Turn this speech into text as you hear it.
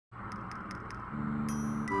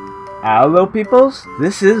Hello peoples,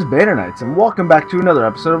 this is BetaNights and welcome back to another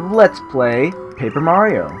episode of Let's Play Paper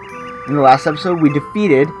Mario. In the last episode we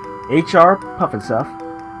defeated HR Puff and Stuff,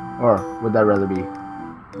 or would that rather be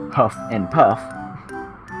Huff and Puff.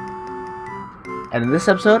 And in this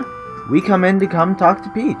episode, we come in to talk to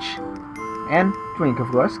Peach. And Twink, of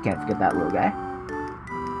course, can't forget that little guy.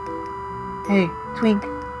 Hey, Twink,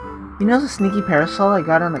 you know the sneaky parasol I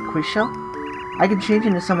got on the quiz show? I can change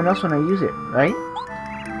into someone else when I use it, right?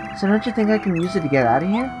 So don't you think I can use it to get out of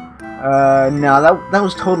here? No, that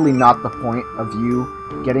was totally not the point of you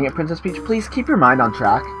getting it, Princess Peach. Please keep your mind on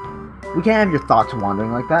track. We can't have your thoughts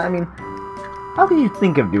wandering like that. I mean, how could you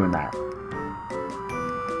think of doing that?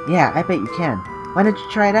 Yeah, I bet you can. Why don't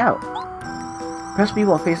you try it out? Press B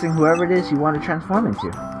while facing whoever it is you want to transform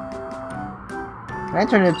into. Can I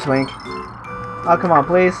turn into Twink? Oh, come on,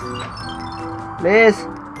 please. Please.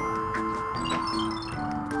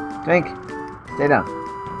 Twink, stay down.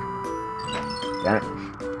 Damn it.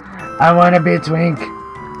 I want to be a Twink.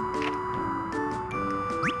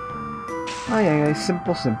 Oh yeah,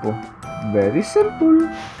 simple. Very simple.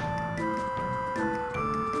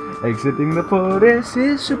 Exiting the forest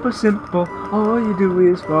is super simple. All you do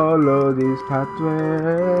is follow these pathways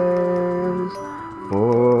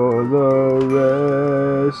for the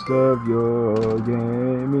rest of your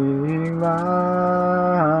gaming life.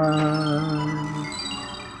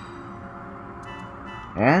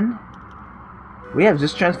 And we have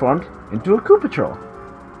just transformed into a Koopa Troll.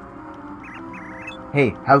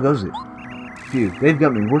 Hey, how goes it? Phew, they've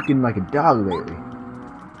got me working like a dog lately.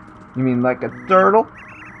 You mean like a turtle?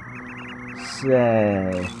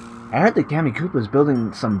 Say, I heard that Gammy Koopa's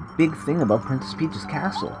building some big thing above Princess Peach's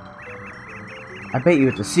castle. I bet you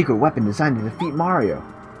it's a secret weapon designed to defeat Mario.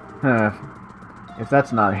 If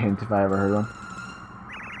that's not a hint if I ever heard one.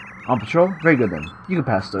 On patrol? Very good then. You can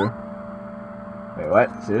pass through. Wait,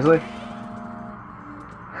 what? Seriously?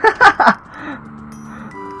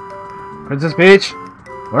 Princess Peach,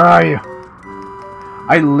 where are you?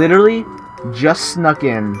 I literally just snuck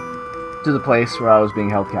in to the place where I was being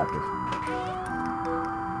held captive.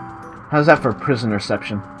 How's that for prison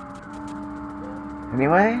reception?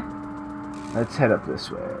 Anyway, let's head up this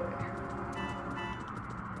way.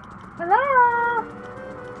 Hello?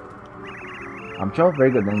 I'm Joel.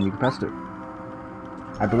 Very good then, you can pass through.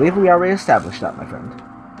 I believe we already established that, my friend.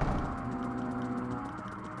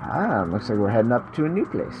 Ah, looks like we're heading up to a new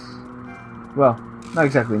place. Well, not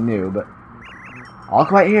exactly new, but... All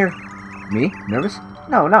quiet here. Me? Nervous?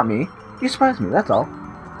 No, not me. You surprised me, that's all.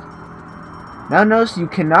 Now notice you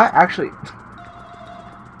cannot actually...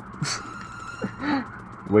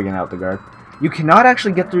 Wigging out the guard. You cannot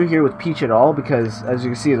actually get through here with Peach at all because, as you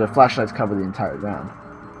can see, the flashlights cover the entire ground.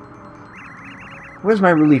 Where's my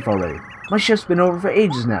relief already? My shift's been over for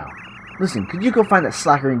ages now. Listen, could you go find that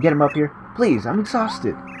slacker and get him up here? Please, I'm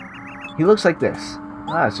exhausted. He looks like this.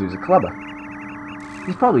 Ah, so he's a clubber.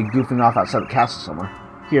 He's probably goofing off outside the castle somewhere.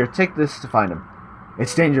 Here, take this to find him.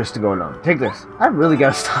 It's dangerous to go alone. Take this. I really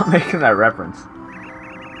gotta stop making that reference.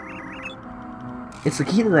 It's the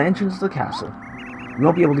key to the entrance to the castle. You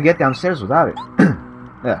won't be able to get downstairs without it.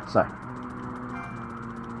 Yeah, sorry.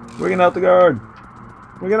 Wigging out the guard.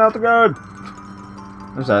 Wigging out the guard.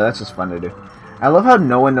 I'm sorry, that's just fun to do. I love how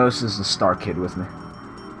no one notices the Star Kid with me.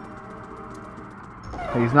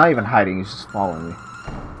 He's not even hiding, he's just following me.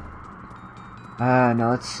 Now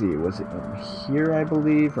let's see, was it in here, I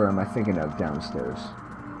believe, or am I thinking of downstairs?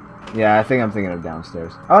 Yeah, I think I'm thinking of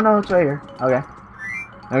downstairs. Oh no, it's right here. Okay.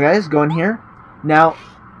 Now guys, go in here. Now,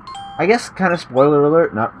 I guess kind of spoiler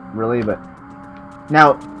alert, not really, but...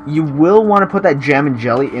 Now, you will want to put that jam and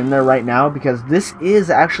jelly in there right now, because this is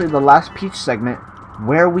actually the last Peach segment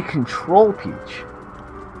where we control Peach.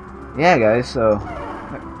 Yeah guys, so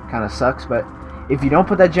that kind of sucks, but... If you don't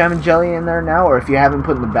put that jam and jelly in there now, or if you haven't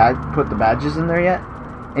put the badges in there yet,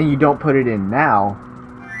 and you don't put it in now,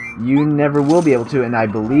 you never will be able to, and I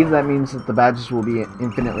believe that means that the badges will be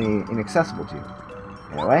infinitely inaccessible to you.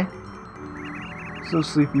 Anyway. So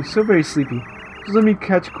sleepy, so very sleepy. Just let me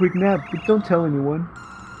catch a quick nap, but don't tell anyone.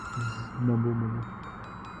 Mumble.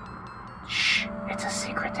 Shh, it's a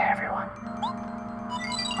secret to everyone.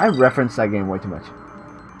 I referenced that game way too much.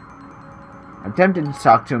 I'm tempted to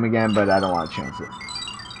talk to him again, but I don't want to chance it.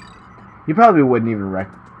 He probably wouldn't even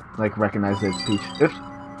recognize that it's Peach. Oops.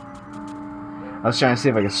 I was trying to see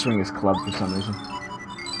if I could swing his club for some reason.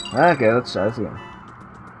 Okay, let's try this again.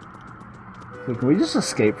 So can we just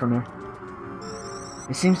escape from here?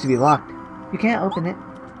 It seems to be locked. You can't open it.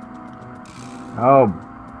 Oh,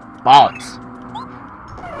 bollocks.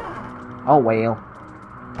 Oh, well.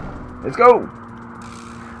 Let's go!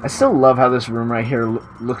 I still love how this room right here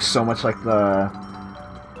looks so much like the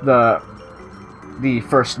the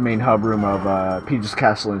first main hub room of Peach's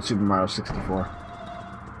Castle in Super Mario 64.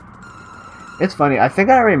 It's funny, I think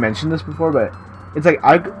I already mentioned this before, but it's like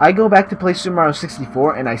I go back to play Super Mario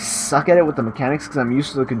 64 and I suck at it with the mechanics because I'm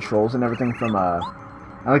used to the controls and everything from I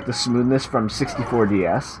like the smoothness from 64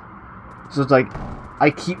 DS. So it's like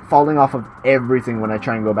I keep falling off of everything when I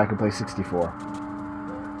try and go back and play 64.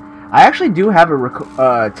 I actually do have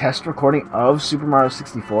a test recording of Super Mario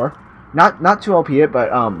 64. Not 2LP it, but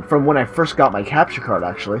from when I first got my capture card,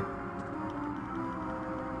 actually.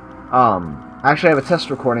 I actually have a test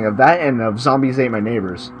recording of that and of Zombies Ate My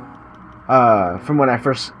Neighbors. From when I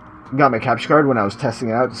first got my capture card, when I was testing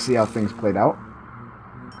it out to see how things played out.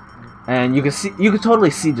 And you could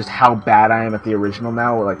totally see just how bad I am at the original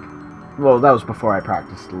now. Like, well, that was before I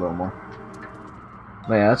practiced a little more.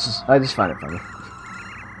 But yeah, I just find it funny.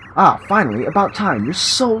 Ah, finally, about time. You're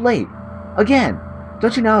so late. Again.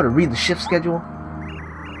 Don't you know how to read the shift schedule?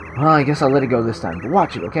 Well, I guess I'll let it go this time, but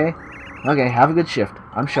watch it, okay? Okay, have a good shift.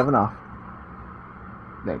 I'm shoving off.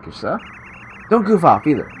 Thank you, sir. Don't goof off,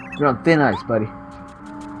 either. You're on thin ice, buddy.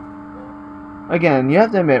 Again, you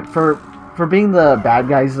have to admit, for being the bad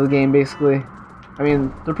guys of the game, basically, I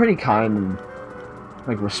mean, they're pretty kind and,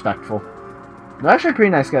 like, respectful. They're actually pretty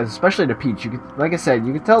nice guys, especially to Peach. Like I said,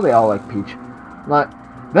 you can tell they all like Peach.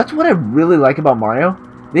 That's what I really like about Mario.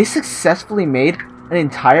 They successfully made an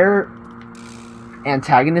entire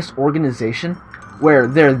antagonist organization where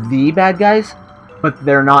they're the bad guys, but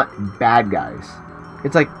they're not bad guys.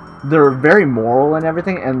 It's like they're very moral and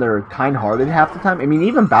everything, and they're kind-hearted half the time. I mean,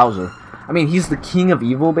 even Bowser. I mean, he's the king of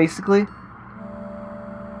evil, basically.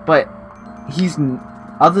 But he's,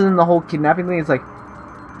 other than the whole kidnapping thing, it's like,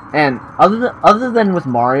 and other than with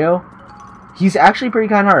Mario, he's actually pretty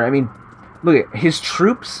kind-hearted. I mean, look at his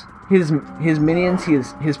troops, his minions,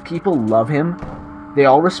 his people love him. They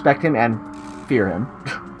all respect him and fear him.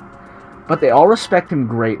 But they all respect him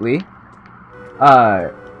greatly.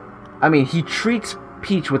 I mean, he treats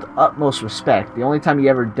Peach with utmost respect. The only time he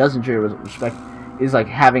ever doesn't treat her with respect is like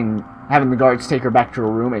having the guards take her back to her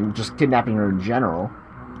room and just kidnapping her in general.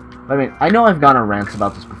 But, I mean, I know I've gone on rants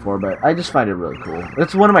about this before, but I just find it really cool.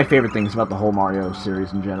 It's one of my favorite things about the whole Mario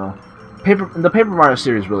series in general. The Paper Mario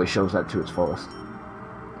series really shows that to its fullest.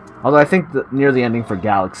 Although I think that near the ending for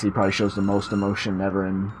Galaxy probably shows the most emotion ever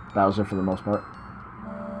in Bowser for the most part.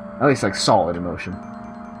 At least, like, solid emotion.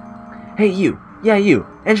 Hey, you! Yeah, you!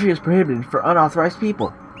 Entry is prohibited for unauthorized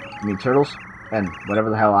people. I mean, turtles. And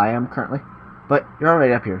whatever the hell I am currently. But you're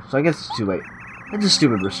already up here, so I guess it's too late. It's a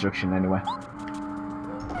stupid restriction anyway.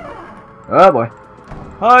 Oh boy.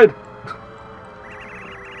 Hide!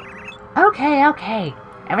 Okay.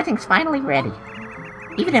 Everything's finally ready.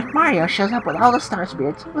 Even if Mario shows up with all the Star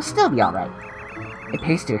Spirits, we'll still be alright. It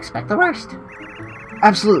pays to expect the worst.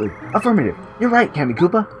 Absolutely. Affirmative. You're right, Kammy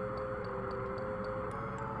Koopa.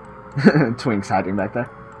 Twink's hiding back there.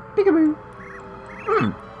 Peekaboo.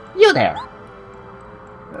 You there.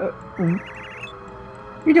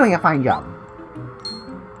 You're doing a fine job.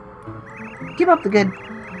 Keep up the good...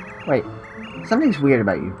 Wait. Something's weird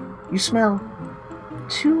about you. You smell...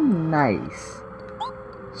 too nice.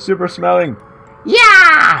 Super smelling.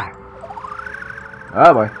 Yeah!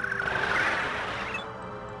 Oh boy.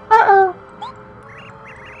 Uh-oh.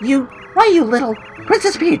 Why you little...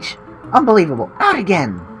 Princess Peach! Unbelievable. Out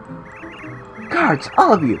again! Guards,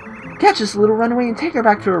 all of you! Catch this little runaway and take her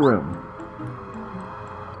back to her room.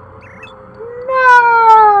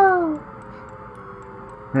 No!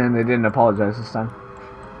 And they didn't apologize this time.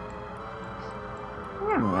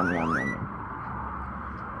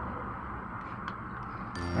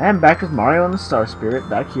 And back with Mario and the Star Spirit,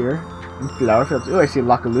 back here in Flower Fields. Ooh, I see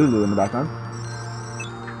Lakalulu in the background.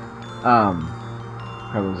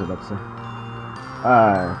 What was I about to say?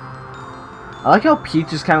 I like how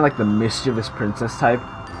Peach is kind of like the mischievous princess type.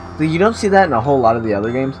 So you don't see that in a whole lot of the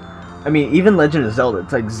other games. I mean, even Legend of Zelda.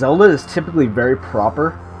 It's like Zelda is typically very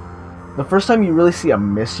proper. The first time you really see a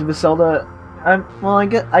mischievous Zelda, well,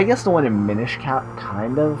 I guess the one in Minish Cap,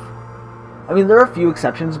 kind of. I mean, there are a few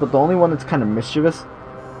exceptions, but the only one that's kind of mischievous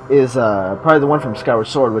is probably the one from Skyward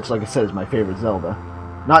Sword, which, like I said, is my favorite Zelda.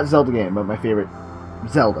 Not Zelda game, but my favorite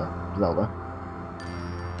Zelda.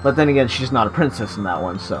 But then again, she's not a princess in that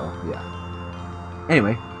one, so, yeah.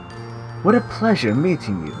 Anyway, what a pleasure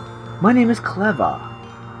meeting you. My name is Clever.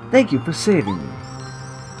 Thank you for saving me.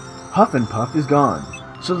 Huff and Puff is gone,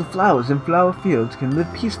 so the flowers in Flower Fields can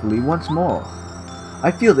live peacefully once more.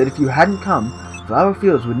 I feel that if you hadn't come, Flower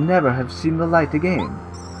Fields would never have seen the light again.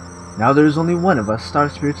 Now there is only one of us Star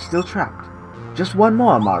Spirits still trapped. Just one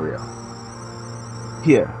more, Mario.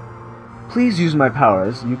 Here, please use my power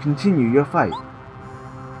as you continue your fight.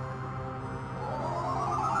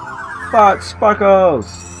 fought Sparkles!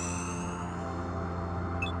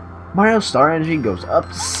 Mario's star energy goes up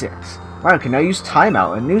to 6. Mario can now use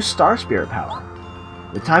Timeout, a new Star Spirit power.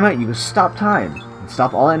 With Timeout, you can stop time and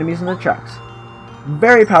stop all enemies in their tracks.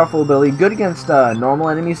 Very powerful ability, good against normal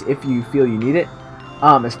enemies if you feel you need it.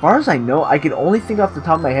 As far as I know, I can only think off the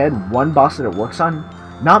top of my head one boss that it works on.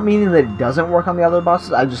 Not meaning that it doesn't work on the other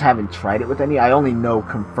bosses, I just haven't tried it with any. I only know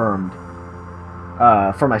confirmed,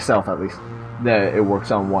 for myself at least, that it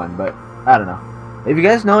works on one, but I don't know. If you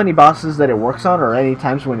guys know any bosses that it works on, or any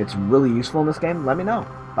times when it's really useful in this game, let me know,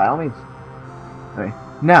 by all means. Okay.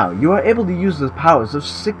 Now, you are able to use the powers of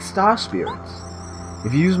 6 Star Spirits.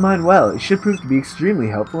 If you use mine well, it should prove to be extremely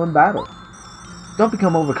helpful in battle. Don't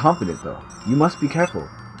become overconfident though. You must be careful.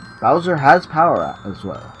 Bowser has power as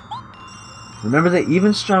well. Remember that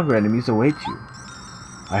even stronger enemies await you.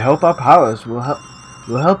 I hope our powers will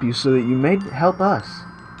help you so that you may help us.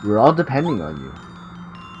 We're all depending on you.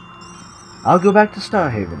 I'll go back to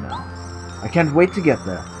Starhaven now. I can't wait to get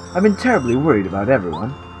there. I've been terribly worried about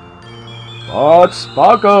everyone. Fought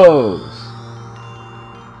Sparkles!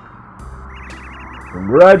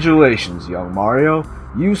 Congratulations, young Mario.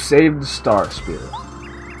 You saved the Star Spirit.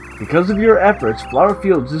 Because of your efforts, Flower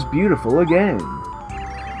Fields is beautiful again.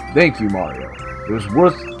 Thank you, Mario. It was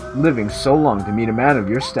worth living so long to meet a man of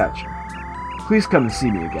your stature. Please come and see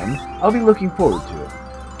me again. I'll be looking forward to it.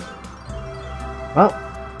 Well,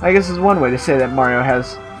 I guess is one way to say that Mario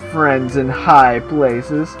has friends in high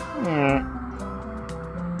places.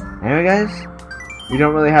 Anyway, guys, we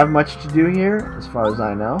don't really have much to do here, as far as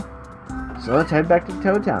I know. So let's head back to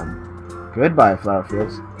Toad Town. Goodbye, Flower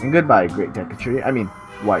Fields, and goodbye, Great Decatree. I mean,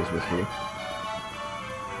 Wise Whispery.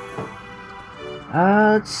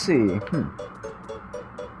 Let's see.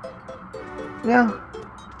 Yeah.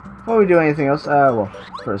 Before we do anything else, well,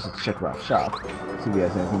 first let's check Ralph's shop. See if he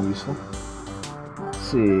has anything useful. Let's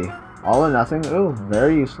see. All or nothing. Ooh,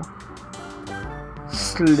 very useful.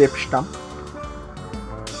 Slip Stump.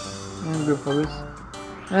 And good for this.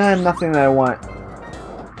 And nothing that I want.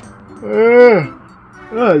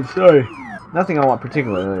 Oh, sorry. Nothing I want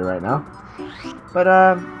particularly right now. But,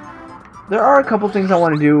 there are a couple things I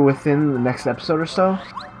want to do within the next episode or so.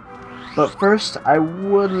 But first, I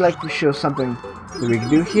would like to show something that we can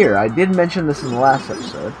do here. I did mention this in the last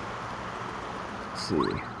episode. Let's see.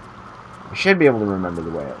 I should be able to remember the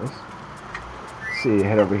way at least. Let's see,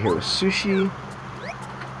 head over here with Sushi.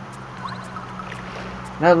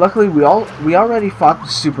 Now, luckily, we already fought the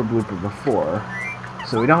Super Blooper before,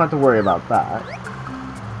 so we don't have to worry about that.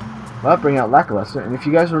 But bring out Lackluster, and if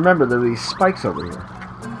you guys remember, there are these spikes over here.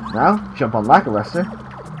 Now, jump on Lackluster,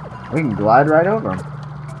 we can glide right over them.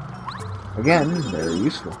 Again, very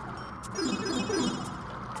useful.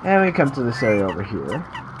 And we come to this area over here.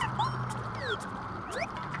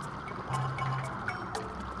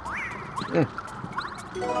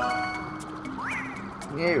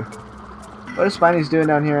 Ew. What is Spiney's doing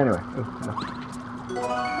down here anyway?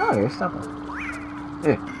 Oh, yeah, stop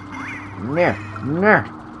it. Nah.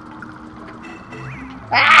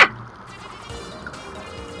 Ah!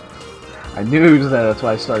 I knew he was there, that's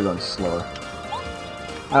why I started going slower.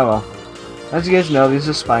 Oh well. As you guys know, these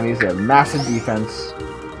are Spinies. They have massive defense. I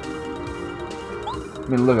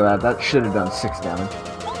mean, look at that. That should have done 6 damage.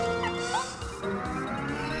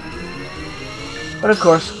 But of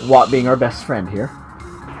course, Watt being our best friend here.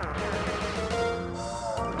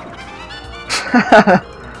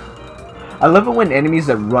 I love it when enemies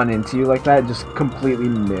that run into you like that just completely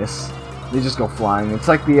miss. They just go flying. It's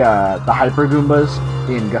like the Hyper Goombas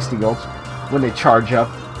in Gusty Gulch. When they charge up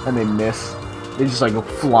and they miss, they just like go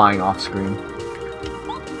flying off screen.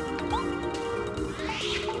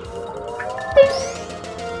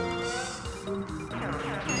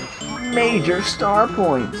 Major star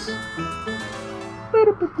points.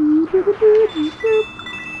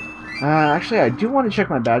 Actually, I do want to check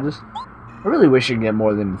my badges. I really wish I could get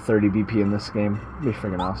more than 30 BP in this game. It'd be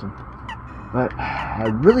freaking awesome. But I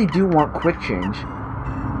really do want quick change.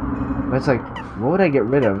 But it's like, what would I get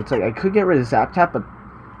rid of? It's like I could get rid of Zap Tap, but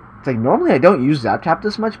it's like normally I don't use Zap Tap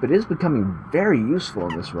this much, but it is becoming very useful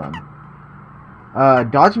in this run.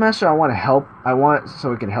 Dodge Master, I want to help. I want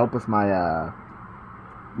so it can help with my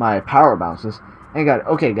my power bounces. And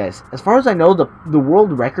okay, guys. As far as I know, the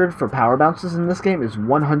world record for power bounces in this game is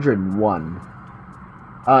 101.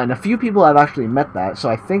 And a few people have actually met that, so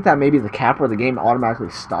I think that may be the cap where the game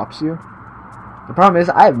automatically stops you. The problem is,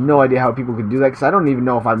 I have no idea how people can do that, because I don't even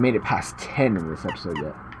know if I've made it past 10 in this episode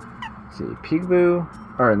yet. Let's see, Peekaboo,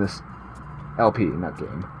 or in this LP, not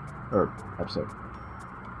game, or episode.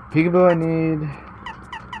 Peekaboo I need,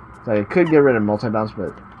 so I could get rid of multi-bounce,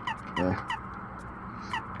 but, yeah.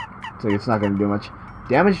 So it's not going to do much.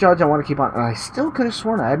 Damage dodge I want to keep on. I still could have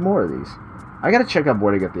sworn I had more of these. I gotta check up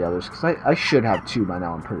where to get the others, because I should have 2 by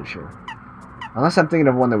now, I'm pretty sure. Unless I'm thinking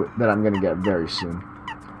of one that I'm gonna get very soon.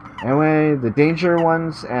 Anyway, the danger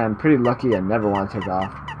ones, and pretty lucky I never want to take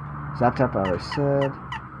off. Zap Tap, I already said.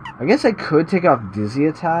 I guess I could take off Dizzy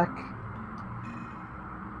Attack.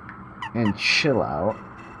 And Chill Out.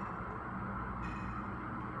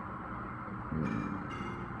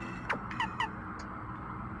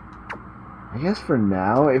 I guess for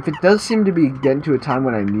now, if it does seem to be getting to a time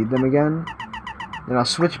when I need them again, then I'll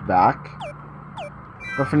switch back.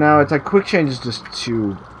 But for now, it's like Quick Change is just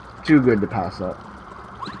too good to pass up.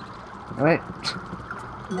 Alright.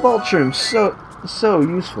 Vultrum, so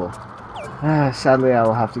useful. Sadly, I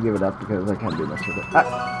will have to give it up because I can't do much with it.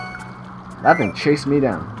 That thing chased me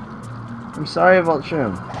down. I'm sorry,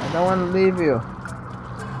 Vultrum. I don't want to leave you.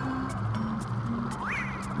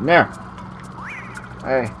 There.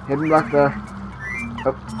 Hey, hidden block there.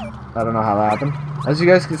 Oh, I don't know how that happened. As you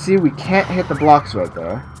guys can see, we can't hit the blocks right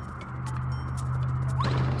there.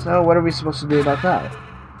 So what are we supposed to do about that?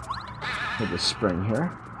 Hit the spring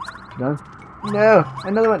here. Done. No,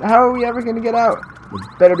 another one. How are we ever going to get out? There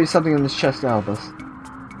better be something in this chest to help us.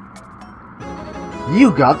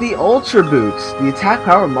 You got the Ultra Boots. The attack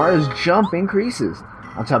power of Mario's jump increases.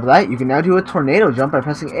 On top of that, you can now do a tornado jump by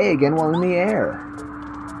pressing A again while in the air.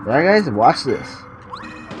 There, guys, watch this.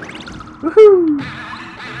 Woohoo!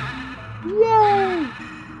 Yay!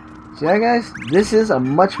 See that, guys? This is a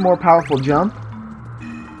much more powerful jump.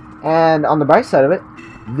 And on the bright side of it,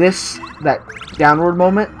 that downward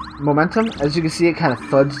momentum, as you can see, it kind of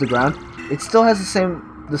thuds the ground. It still has the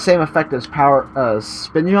same effect as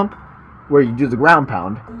spin jump, where you do the ground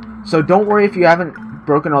pound. So don't worry if you haven't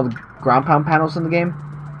broken all the ground pound panels in the game.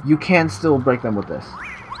 You can still break them with this.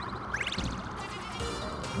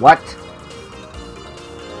 What?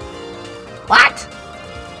 What?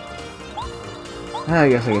 I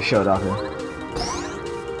guess I can show it off here.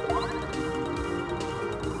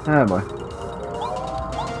 Oh boy.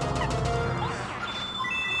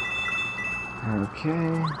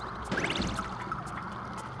 Okay.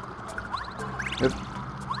 Yep.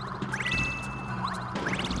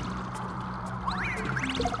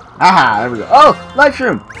 Aha, there we go. Oh, life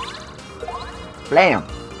shroom. Blam.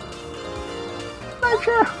 Life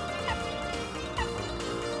shroom.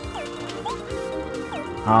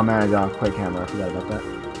 Oh man, I don't have quick hammer. I forgot about that.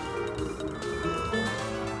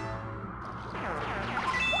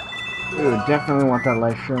 Ooh, definitely want that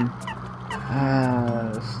life shroom.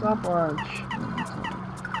 Stopwatch.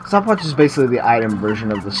 Stopwatch is basically the item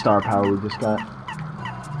version of the star power we just got.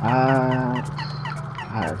 I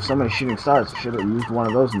have so many shooting stars. I should have used one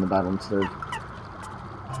of those in the battle instead of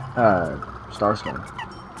Starstone.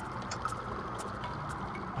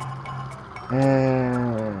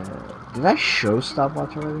 Did I show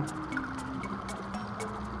Stopwatch already?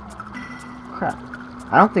 Crap.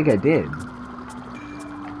 I don't think I did.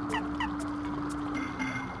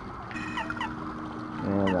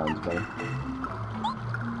 Yeah, that one's better.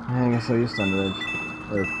 I guess I'll use Thunder Edge.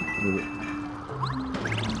 Or leave it.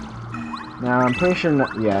 Now, I'm pretty sure,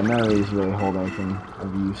 yeah, none of these really hold anything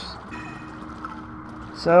of use.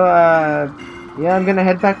 So, yeah, I'm gonna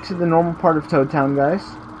head back to the normal part of Toad Town, guys.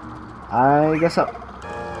 I guess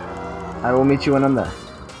I will meet you when I'm there.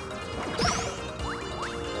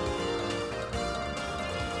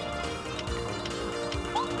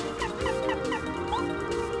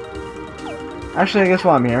 Actually, I guess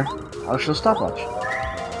while I'm here, I'll show Stopwatch.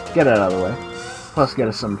 Get it out of the way. Plus, get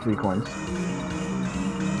us some free coins.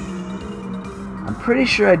 I'm pretty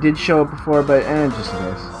sure I did show it before, but just in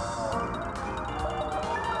case.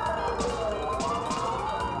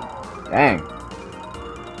 Dang.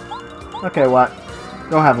 Okay, what?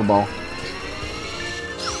 Go have a ball.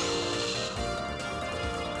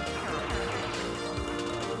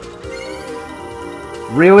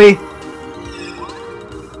 Really?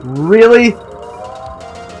 Really?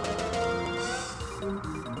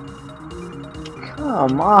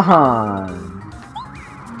 Come on.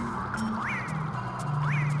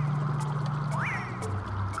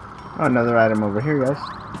 Oh, another item over here, guys.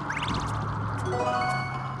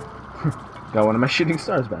 Got one of my shooting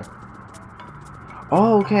stars back.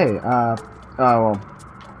 Oh, okay. Oh, well.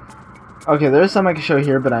 Okay, there is some I can show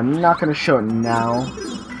here, but I'm not going to show it now.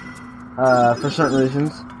 For certain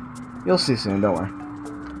reasons. You'll see soon, don't worry.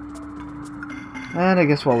 And I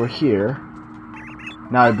guess while we're here...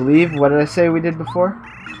 Now, I believe, what did I say we did before?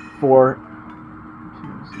 4...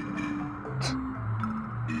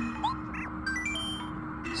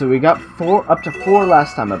 So we got up to 4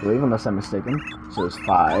 last time, I believe, unless I'm mistaken. So it's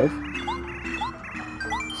 5...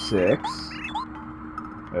 6...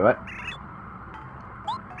 Wait, what?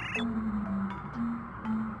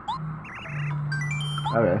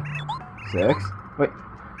 Okay. 6. Wait.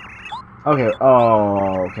 Okay.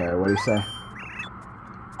 Oh, okay. What do you say?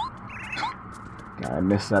 God, I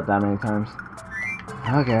missed that many times.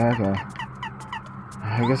 Okay, okay.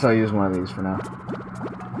 I guess I'll use one of these for now.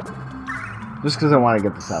 Just because I want to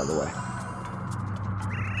get this out of the way.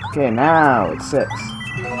 Okay, now it's 6.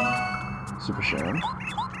 Super sharing.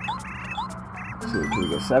 Let's see, can we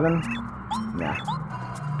get 7? Nah.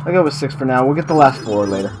 I'll go with 6 for now. We'll get the last 4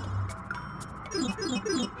 later.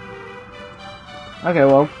 Okay,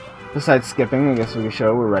 well, besides skipping, I guess we can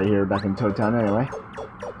show we're right here back in Toad Town anyway.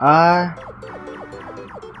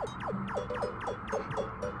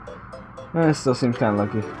 It still seems kind of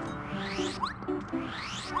lucky.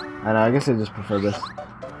 I know, I guess I just prefer this.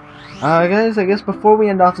 Guys, I guess before we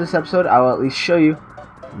end off this episode, I will at least show you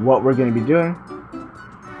what we're going to be doing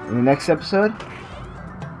in the next episode.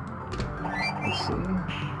 Let's see.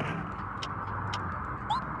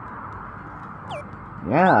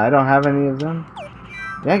 Yeah, I don't have any of them.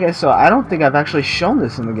 Yeah, guys, so I don't think I've actually shown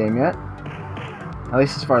this in the game yet. At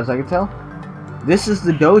least as far as I can tell. This is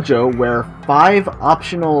the dojo where 5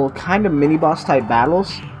 optional kind of mini-boss type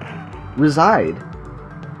battles reside.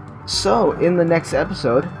 So, in the next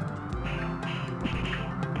episode,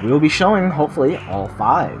 we'll be showing, hopefully, all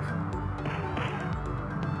 5.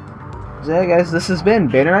 So yeah, guys, this has been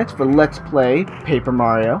BetaNights for Let's Play Paper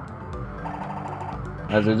Mario.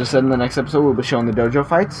 As I just said, in the next episode, we'll be showing the dojo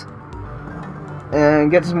fights. And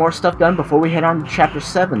get some more stuff done before we head on to Chapter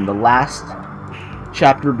 7, the last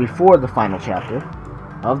chapter before the final chapter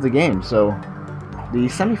of the game. So, the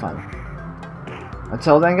semi-final.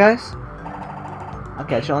 Until then, guys, I'll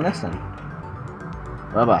catch y'all next time.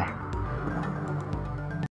 Bye-bye.